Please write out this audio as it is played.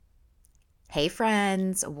Hey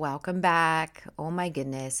friends, welcome back. Oh my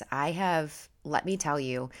goodness, let me tell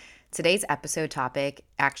you, today's episode topic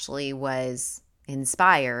actually was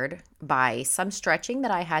inspired by some stretching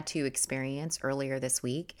that I had to experience earlier this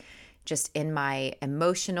week, just in my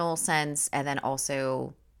emotional sense, and then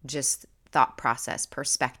also just thought process,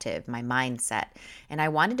 perspective, my mindset. And I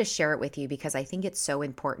wanted to share it with you because I think it's so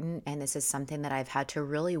important. And this is something that I've had to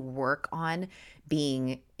really work on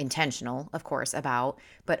being intentional, of course, about,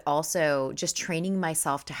 but also just training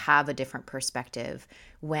myself to have a different perspective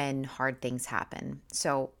when hard things happen.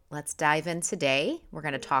 So let's dive in today. We're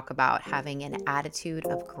going to talk about having an attitude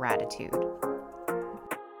of gratitude.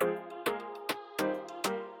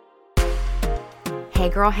 Hey,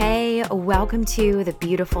 girl, hey, welcome to The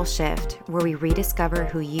Beautiful Shift, where we rediscover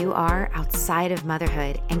who you are outside of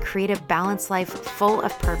motherhood and create a balanced life full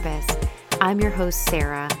of purpose. I'm your host,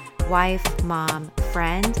 Sarah, wife, mom,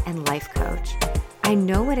 friend, and life coach. I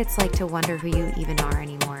know what it's like to wonder who you even are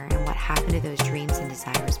anymore and what happened to those dreams and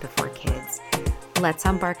desires before kids. Let's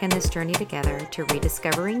embark on this journey together to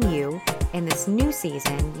rediscovering you in this new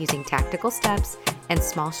season using tactical steps and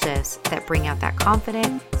small shifts that bring out that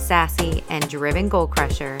confident, sassy, and driven goal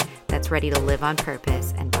crusher that's ready to live on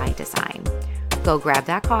purpose and by design. Go grab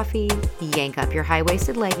that coffee, yank up your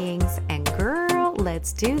high-waisted leggings, and girl,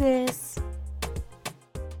 let's do this.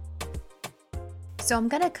 So I'm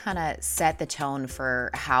going to kind of set the tone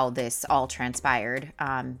for how this all transpired,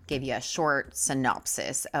 give you a short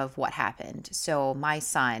synopsis of what happened. So my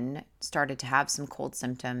son started to have some cold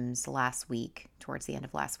symptoms last week, towards the end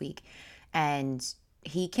of last week, and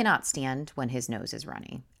he cannot stand when his nose is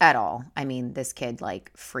runny at all. I mean, this kid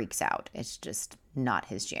like freaks out. It's just not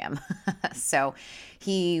his jam. So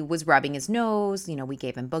he was rubbing his nose. We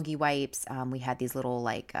gave him boogie wipes. We had these little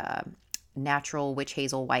natural witch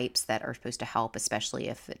hazel wipes that are supposed to help, especially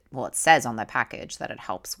if it says on the package that it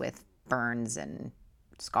helps with burns and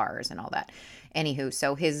scars and all that. Anywho,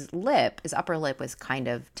 so his upper lip was kind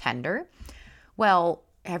of tender. Well,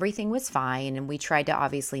 everything was fine, and we tried to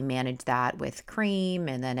obviously manage that with cream,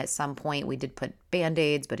 and then at some point we did put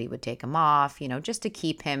Band-Aids, but he would take them off, just to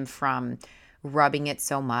keep him from rubbing it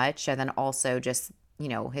so much. And then also just,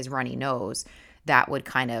 his runny nose, that would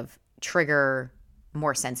kind of trigger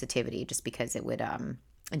more sensitivity just because it would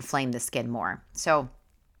inflame the skin more. So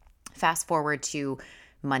fast forward to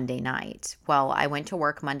Monday night. Well, I went to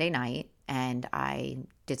work Monday night and I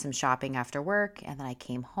did some shopping after work, and then I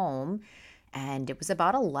came home and it was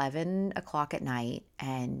about 11 o'clock at night,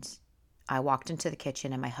 and I walked into the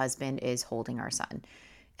kitchen and my husband is holding our son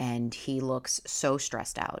and he looks so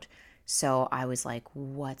stressed out. So I was like,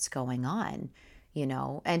 what's going on?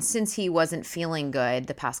 And since he wasn't feeling good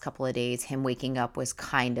the past couple of days, him waking up was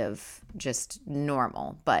kind of just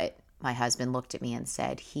normal. But my husband looked at me and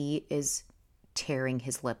said, he is tearing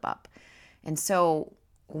his lip up. And so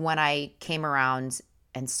when I came around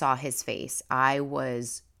and saw his face, I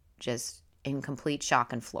was just in complete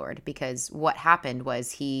shock and floored, because what happened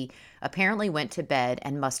was he apparently went to bed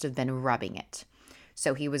and must have been rubbing it.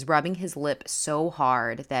 So he was rubbing his lip so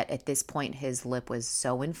hard that at this point his lip was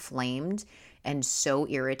so inflamed and so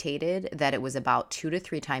irritated that it was about 2 to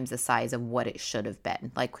 3 times the size of what it should have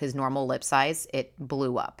been. Like his normal lip size, it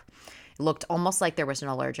blew up. It looked almost like there was an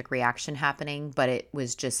allergic reaction happening, but it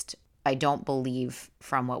was just, I don't believe,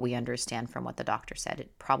 from what we understand from what the doctor said,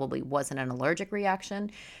 it probably wasn't an allergic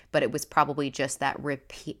reaction, but it was probably just that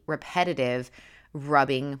repetitive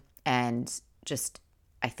rubbing, and just,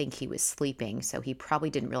 I think he was sleeping, so he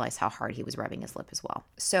probably didn't realize how hard he was rubbing his lip as well.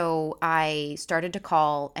 So I started to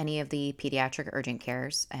call any of the pediatric urgent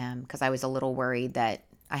cares because I was a little worried that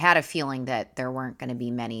I had a feeling that there weren't going to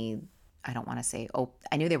be many. I don't want to say,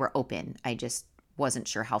 I knew they were open. I just wasn't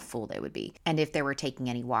sure how full they would be and if they were taking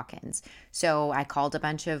any walk-ins. So I called a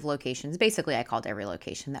bunch of locations. Basically, I called every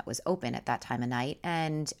location that was open at that time of night,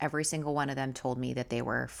 and every single one of them told me that they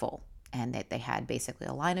were full and that they had basically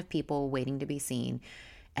a line of people waiting to be seen,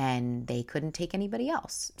 and they couldn't take anybody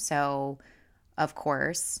else. So, of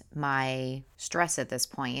course, my stress at this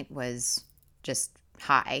point was just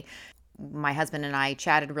high. My husband and I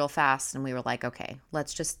chatted real fast, and we were like, okay,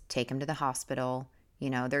 let's just take him to the hospital.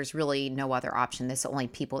 There's really no other option. This only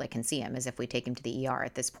people that can see him is if we take him to the ER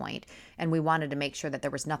at this point. And we wanted to make sure that there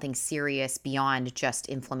was nothing serious beyond just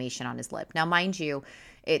inflammation on his lip. Now, mind you,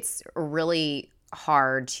 it's really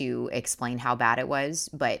hard to explain how bad it was,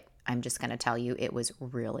 but I'm just going to tell you it was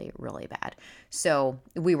really, really bad. So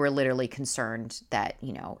we were literally concerned that,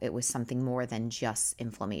 it was something more than just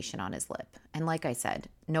inflammation on his lip. And like I said,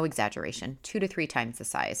 no exaggeration, 2 to 3 times the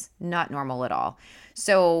size, not normal at all.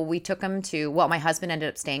 So we took him my husband ended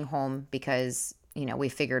up staying home because we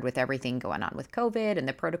figured with everything going on with COVID and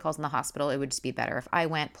the protocols in the hospital, it would just be better if I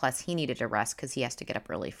went. Plus, he needed a rest because he has to get up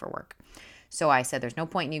early for work. So I said, there's no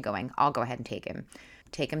point in you going. I'll go ahead and take him.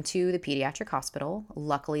 Take him to the pediatric hospital.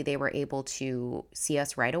 Luckily, they were able to see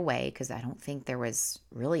us right away because I don't think there was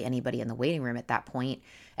really anybody in the waiting room at that point,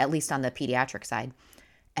 at least on the pediatric side.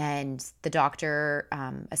 And the doctor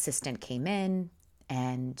assistant came in,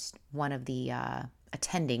 and one of the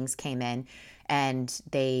attendings came in, and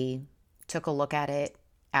they took a look at it,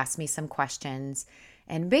 asked me some questions,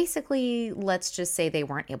 and basically, let's just say they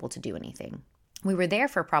weren't able to do anything. We were there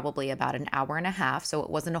for probably about an hour and a half, so it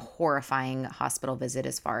wasn't a horrifying hospital visit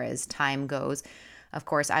as far as time goes. Of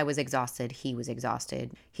course, I was exhausted. He was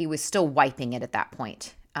exhausted. He was still wiping it at that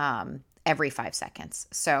point, every 5 seconds.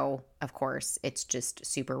 So, of course, it's just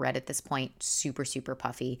super red at this point, super, super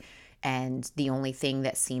puffy. And the only thing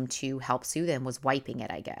that seemed to help soothe him was wiping it,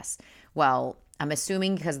 I guess. Well, I'm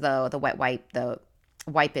assuming because the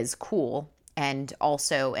wipe is cool. And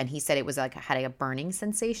he said it was like had a burning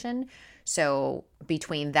sensation. So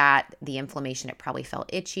between that, the inflammation, it probably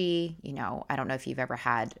felt itchy. I don't know if you've ever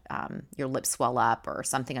had your lips swell up or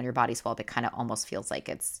something on your body swell up. It kind of almost feels like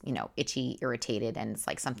it's, itchy, irritated, and it's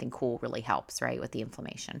like something cool really helps, right, with the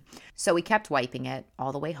inflammation. So we kept wiping it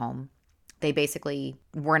all the way home. They basically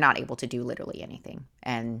were not able to do literally anything.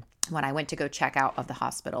 And when I went to go check out of the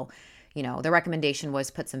hospital, the recommendation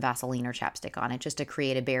was put some Vaseline or chapstick on it just to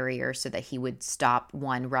create a barrier so that he would stop,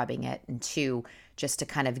 one, rubbing it, and two, just to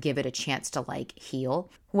kind of give it a chance to heal.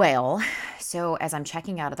 Well, so as I'm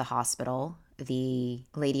checking out of the hospital, the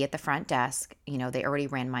lady at the front desk, they already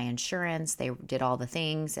ran my insurance, they did all the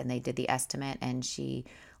things, and they did the estimate, and she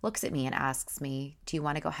looks at me and asks me, do you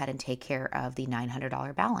want to go ahead and take care of the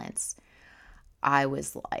 $900 balance? I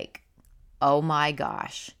was like, oh my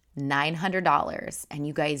gosh, $900, and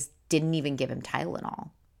you guys didn't even give him Tylenol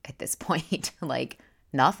at this point,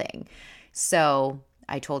 nothing. So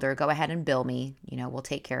I told her, go ahead and bill me. We'll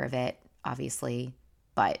take care of it, obviously,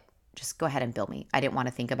 but just go ahead and bill me. I didn't want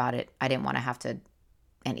to think about it. I didn't want to have to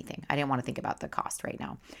anything. I didn't want to think about the cost right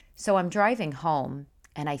now. So I'm driving home,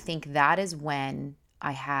 and I think that is when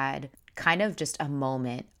I had kind of just a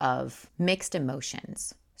moment of mixed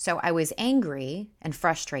emotions. So I was angry and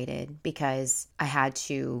frustrated because I had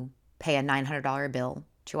to pay a $900 bill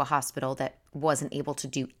to a hospital that wasn't able to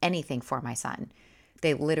do anything for my son.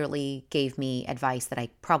 They literally gave me advice that I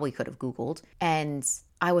probably could have Googled. And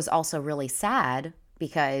I was also really sad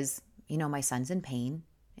because, my son's in pain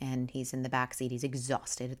and he's in the backseat. He's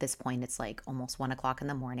exhausted at this point. It's like almost 1:00 in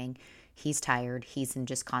the morning. He's tired. He's in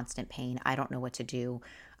just constant pain. I don't know what to do.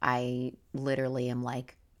 I literally am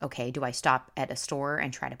like, okay, do I stop at a store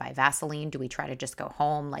and try to buy Vaseline? Do we try to just go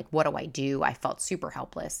home? What do I do? I felt super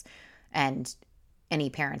helpless. And any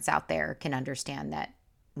parents out there can understand that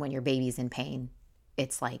when your baby's in pain,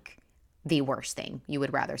 it's like the worst thing. You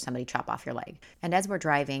would rather somebody chop off your leg. And as we're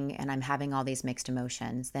driving and I'm having all these mixed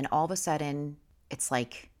emotions, then all of a sudden, it's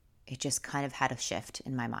like it just kind of had a shift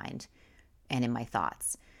in my mind and in my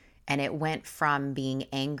thoughts. And it went from being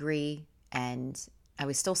angry, and I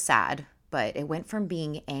was still sad, but it went from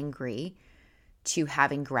being angry to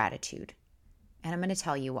having gratitude. And I'm going to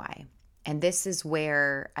tell you why. And this is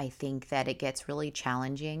where I think that it gets really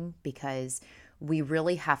challenging because we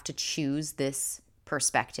really have to choose this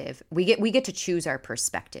perspective. We get to choose our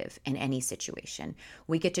perspective in any situation.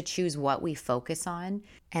 We get to choose what we focus on.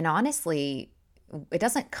 And honestly, it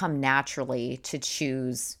doesn't come naturally to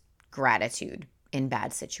choose gratitude in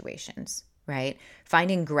bad situations, right?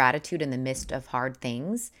 Finding gratitude in the midst of hard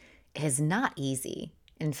things is not easy.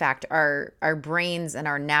 In fact, our brains and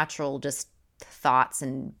our natural just thoughts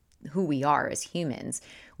and who we are as humans,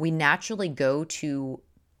 we naturally go to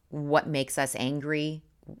what makes us angry,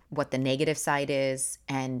 what the negative side is,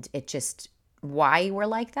 and it just, why we're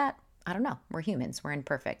like that, I don't know. We're humans. We're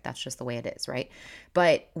imperfect. That's just the way it is, right?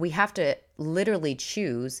 But we have to literally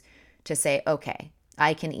choose to say, okay,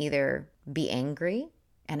 I can either be angry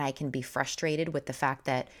and I can be frustrated with the fact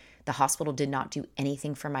that the hospital did not do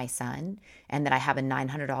anything for my son and that I have a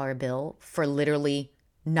 $900 bill for literally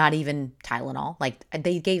not even Tylenol.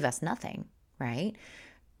 They gave us nothing, right?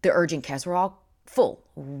 The urgent cares were all full.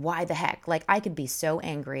 Why the heck? I could be so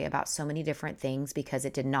angry about so many different things because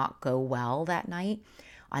it did not go well that night,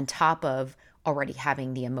 on top of already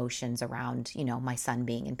having the emotions around, my son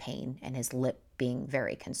being in pain and his lip being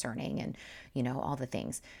very concerning and, all the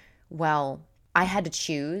things. Well, I had to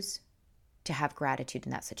choose to have gratitude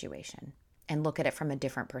in that situation and look at it from a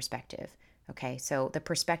different perspective. Okay, so the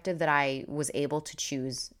perspective that I was able to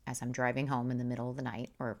choose as I'm driving home in the middle of the night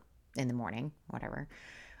or in the morning, whatever,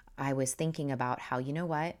 I was thinking about how, you know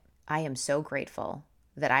what? I am so grateful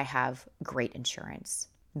that I have great insurance,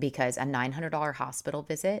 because a $900 hospital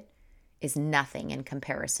visit is nothing in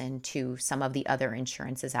comparison to some of the other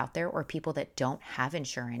insurances out there, or people that don't have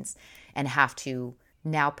insurance and have to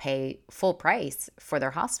now pay full price for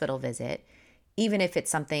their hospital visit, even if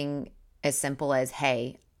it's something as simple as,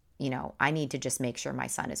 hey, I need to just make sure my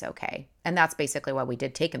son is okay. And that's basically why we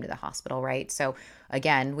did take him to the hospital, right? So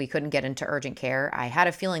again, we couldn't get into urgent care. I had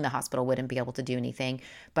a feeling the hospital wouldn't be able to do anything,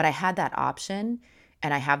 but I had that option,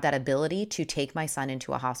 and I have that ability to take my son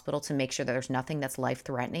into a hospital to make sure that there's nothing that's life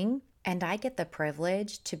threatening. And I get the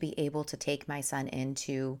privilege to be able to take my son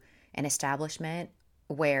into an establishment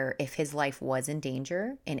where, if his life was in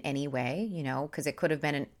danger in any way, because it could have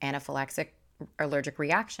been an anaphylactic allergic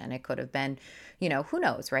reaction, it could have been, who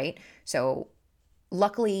knows, right? So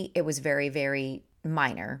luckily, it was very, very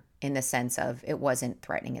minor in the sense of it wasn't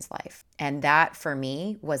threatening his life. And that for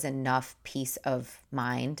me was enough peace of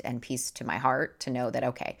mind and peace to my heart to know that,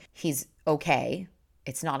 okay, he's okay.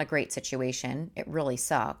 It's not a great situation. It really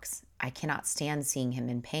sucks. I cannot stand seeing him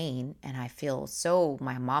in pain. And I feel so,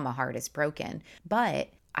 my mama heart is broken. But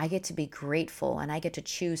I get to be grateful, and I get to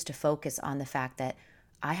choose to focus on the fact that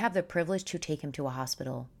I have the privilege to take him to a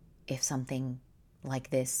hospital if something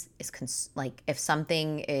like this is if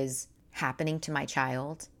something is happening to my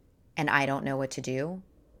child and I don't know what to do.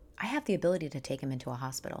 I have the ability to take him into a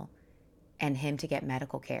hospital and him to get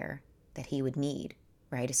medical care that he would need,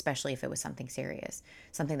 right? Especially if it was something serious,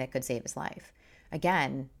 something that could save his life.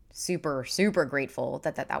 Again, super, super grateful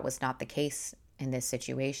that was not the case in this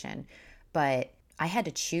situation. But I had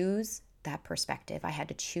to choose that perspective. I had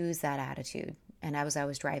to choose that attitude. And as I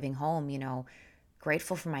was driving home,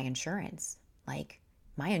 grateful for my insurance. Like,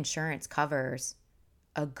 my insurance covers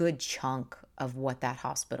a good chunk of what that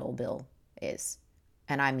hospital bill is.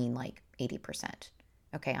 And I mean like 80%.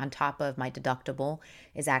 Okay, on top of my deductible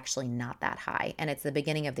is actually not that high. And it's the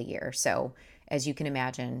beginning of the year. So as you can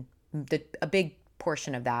imagine, a big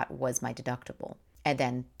portion of that was my deductible. And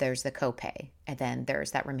then there's the copay. And then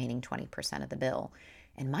there's that remaining 20% of the bill.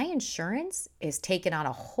 And my insurance is taking on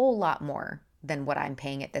a whole lot more than what I'm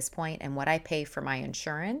paying at this point. And what I pay for my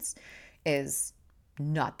insurance is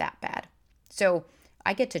not that bad. So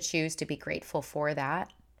I get to choose to be grateful for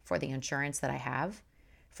that, for the insurance that I have,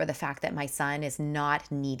 for the fact that my son is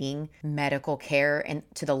not needing medical care and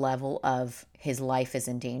to the level of his life is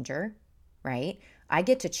in danger, right? I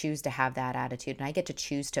get to choose to have that attitude, and I get to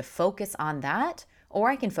choose to focus on that, or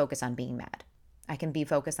I can focus on being mad. I can be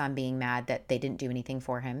focused on being mad that they didn't do anything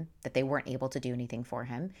for him, that they weren't able to do anything for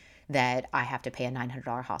him, that I have to pay a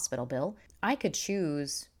 $900 hospital bill. I could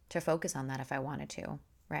choose to focus on that if I wanted to,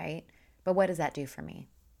 right? But what does that do for me?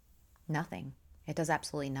 Nothing. It does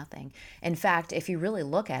absolutely nothing. In fact, if you really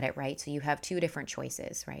look at it, right, so you have two different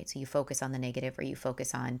choices, right? So you focus on the negative, or you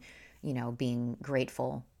focus on, being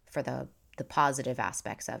grateful for the positive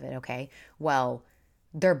aspects of it, okay? Well,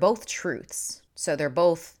 they're both truths. So they're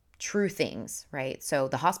both true things, right? So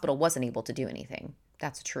the hospital wasn't able to do anything.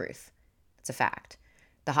 That's a truth. It's a fact.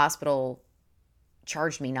 The hospital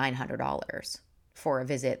charged me $900 for a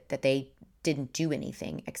visit that they didn't do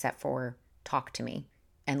anything except for talk to me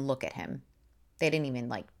and look at him. They didn't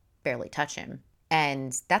even barely touch him.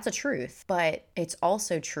 And that's a truth. But it's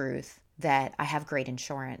also truth that I have great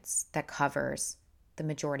insurance that covers the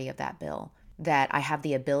majority of that bill, that I have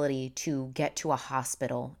the ability to get to a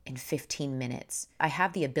hospital in 15 minutes. I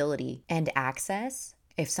have the ability and access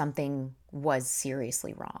if something was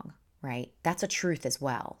seriously wrong, right? That's a truth as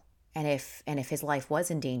well. And if his life was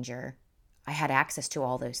in danger, I had access to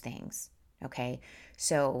all those things, okay?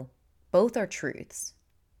 So both are truths,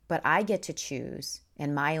 but I get to choose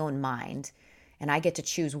in my own mind, and I get to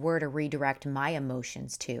choose where to redirect my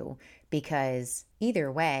emotions to, because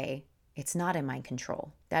either way, it's not in my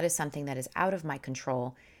control. That is something that is out of my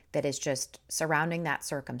control, that is just surrounding that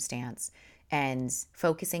circumstance. And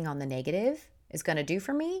focusing on the negative is going to do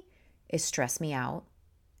for me is stress me out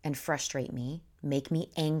and frustrate me, make me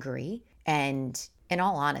angry. And in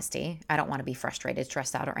all honesty, I don't want to be frustrated,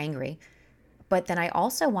 stressed out, or angry. But then I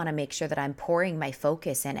also want to make sure that I'm pouring my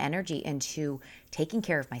focus and energy into taking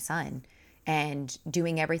care of my son and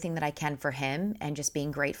doing everything that I can for him, and just being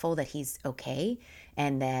grateful that he's okay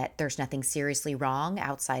and that there's nothing seriously wrong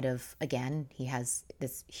outside of, again, he has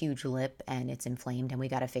this huge lip and it's inflamed, and we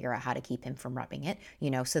got to figure out how to keep him from rubbing it,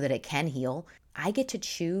 so that it can heal. I get to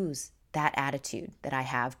choose that attitude that I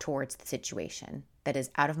have towards the situation that is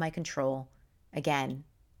out of my control. Again,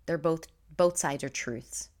 they're both sides are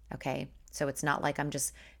truths, okay? So it's not like I'm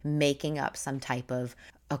just making up some type of,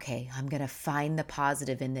 okay, I'm going to find the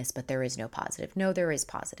positive in this, but there is no positive. No, there is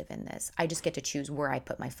positive in this. I just get to choose where I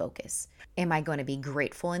put my focus. Am I going to be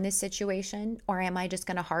grateful in this situation, or am I just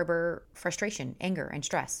going to harbor frustration, anger, and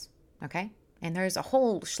stress? Okay. And there's a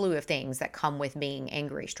whole slew of things that come with being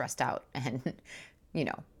angry, stressed out, and,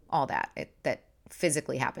 all that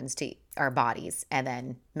physically happens to our bodies and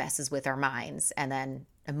then messes with our minds and then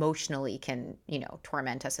emotionally can,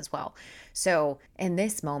 torment us as well. So in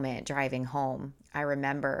this moment driving home, I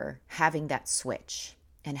remember having that switch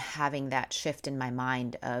and having that shift in my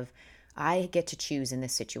mind of, I get to choose in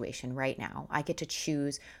this situation right now. I get to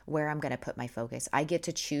choose where I'm going to put my focus. I get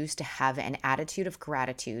to choose to have an attitude of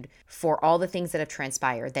gratitude for all the things that have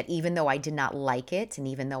transpired, that even though I did not like it, and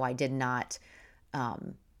even though I did not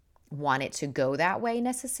want it to go that way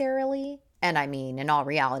necessarily. And I mean, in all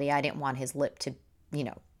reality, I didn't want his lip to,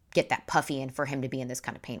 get that puffy and for him to be in this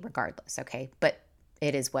kind of pain regardless. Okay. But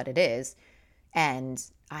it is what it is. And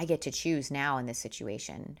I get to choose now in this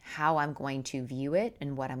situation how I'm going to view it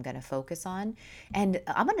and what I'm going to focus on. And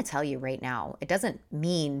I'm going to tell you right now, it doesn't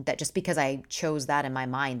mean that just because I chose that in my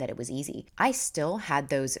mind that it was easy. I still had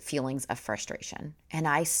those feelings of frustration. And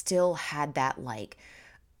I still had that like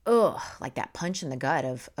that punch in the gut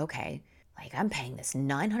of, okay, like I'm paying this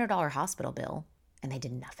 $900 hospital bill and they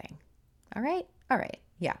did nothing. All right.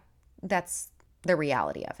 Yeah, that's the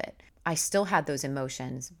reality of it. I still had those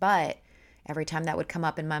emotions, but every time that would come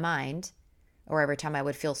up in my mind, or every time I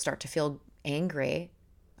would start to feel angry,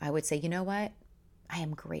 I would say, you know what? I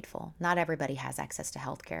am grateful. Not everybody has access to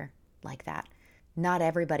healthcare like that. Not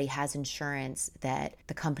everybody has insurance that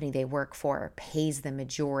the company they work for pays the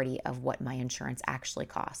majority of what my insurance actually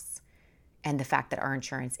costs. And the fact that our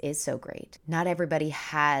insurance is so great. Not everybody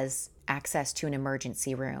has access to an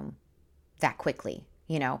emergency room that quickly,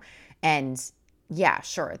 And yeah,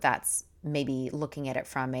 sure, that's maybe looking at it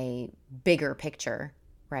from a bigger picture,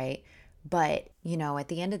 right? But, at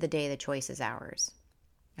the end of the day, the choice is ours,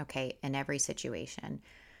 okay, in every situation.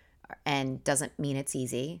 And doesn't mean it's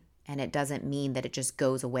easy. And it doesn't mean that it just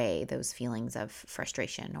goes away, those feelings of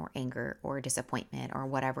frustration or anger or disappointment or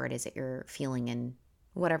whatever it is that you're feeling in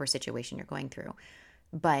whatever situation you're going through.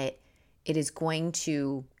 But it is going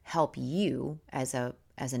to help you as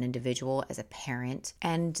an individual, as a parent.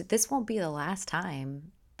 And this won't be the last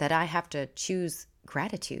time that I have to choose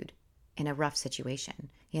gratitude in a rough situation.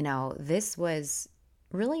 This was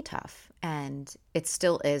really tough, and it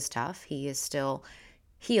still is tough. He is still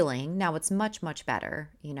healing. Now it's much, much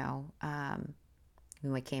better. When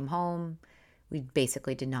we came home, we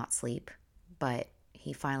basically did not sleep, but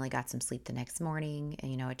he finally got some sleep the next morning.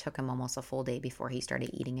 And, it took him almost a full day before he started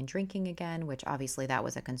eating and drinking again, which obviously that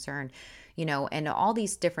was a concern, and all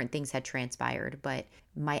these different things had transpired. But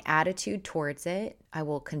my attitude towards it, I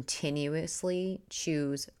will continuously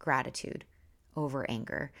choose gratitude over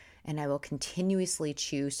anger. And I will continuously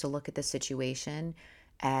choose to look at the situation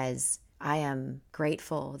as I am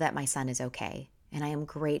grateful that my son is okay. And I am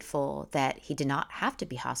grateful that he did not have to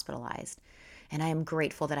be hospitalized. And I am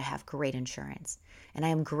grateful that I have great insurance. And I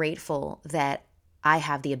am grateful that I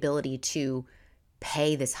have the ability to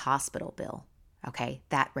pay this hospital bill. Okay,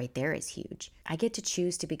 that right there is huge. I get to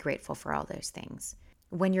choose to be grateful for all those things.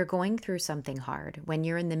 When you're going through something hard, when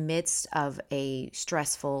you're in the midst of a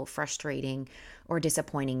stressful, frustrating, or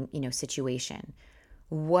disappointing, situation,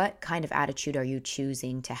 what kind of attitude are you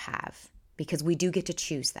choosing to have? Because we do get to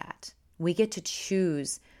choose that. We get to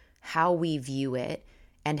choose how we view it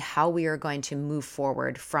and how we are going to move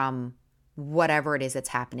forward from whatever it is that's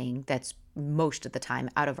happening that's most of the time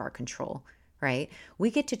out of our control, right?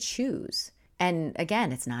 We get to choose. And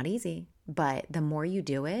again, it's not easy, but the more you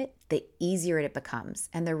do it, the easier it becomes.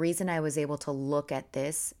 And the reason I was able to look at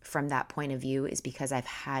this from that point of view is because I've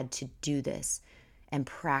had to do this and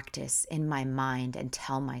practice in my mind and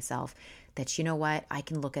tell myself that, you know what, I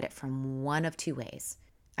can look at it from one of two ways.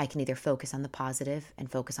 I can either focus on the positive and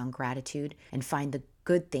focus on gratitude and find the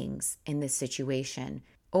good things in this situation,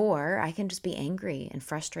 or I can just be angry and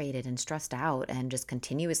frustrated and stressed out and just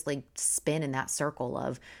continuously spin in that circle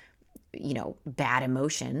of, bad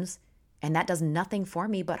emotions. And that does nothing for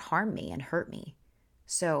me but harm me and hurt me.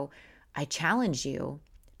 So I challenge you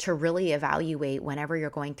to really evaluate whenever you're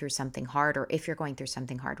going through something hard, or if you're going through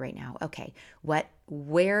something hard right now. Okay,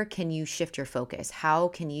 where can you shift your focus? How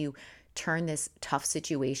can you turn this tough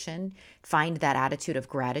situation, find that attitude of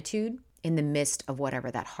gratitude in the midst of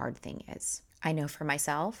whatever that hard thing is? I know for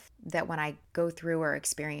myself that when I go through or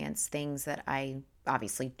experience things that I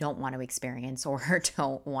obviously don't want to experience or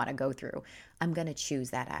don't want to go through, I'm going to choose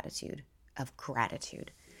that attitude of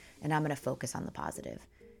gratitude, and I'm going to focus on the positive.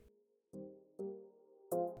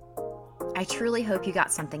 I truly hope you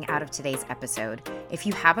got something out of today's episode. If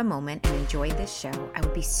you have a moment and enjoyed this show, I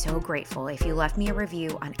would be so grateful if you left me a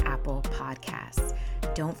review on Apple Podcasts.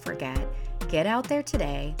 Don't forget, get out there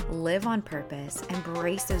today, live on purpose,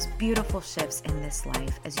 embrace those beautiful shifts in this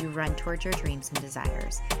life as you run towards your dreams and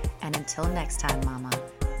desires. And until next time, Mama,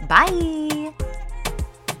 bye!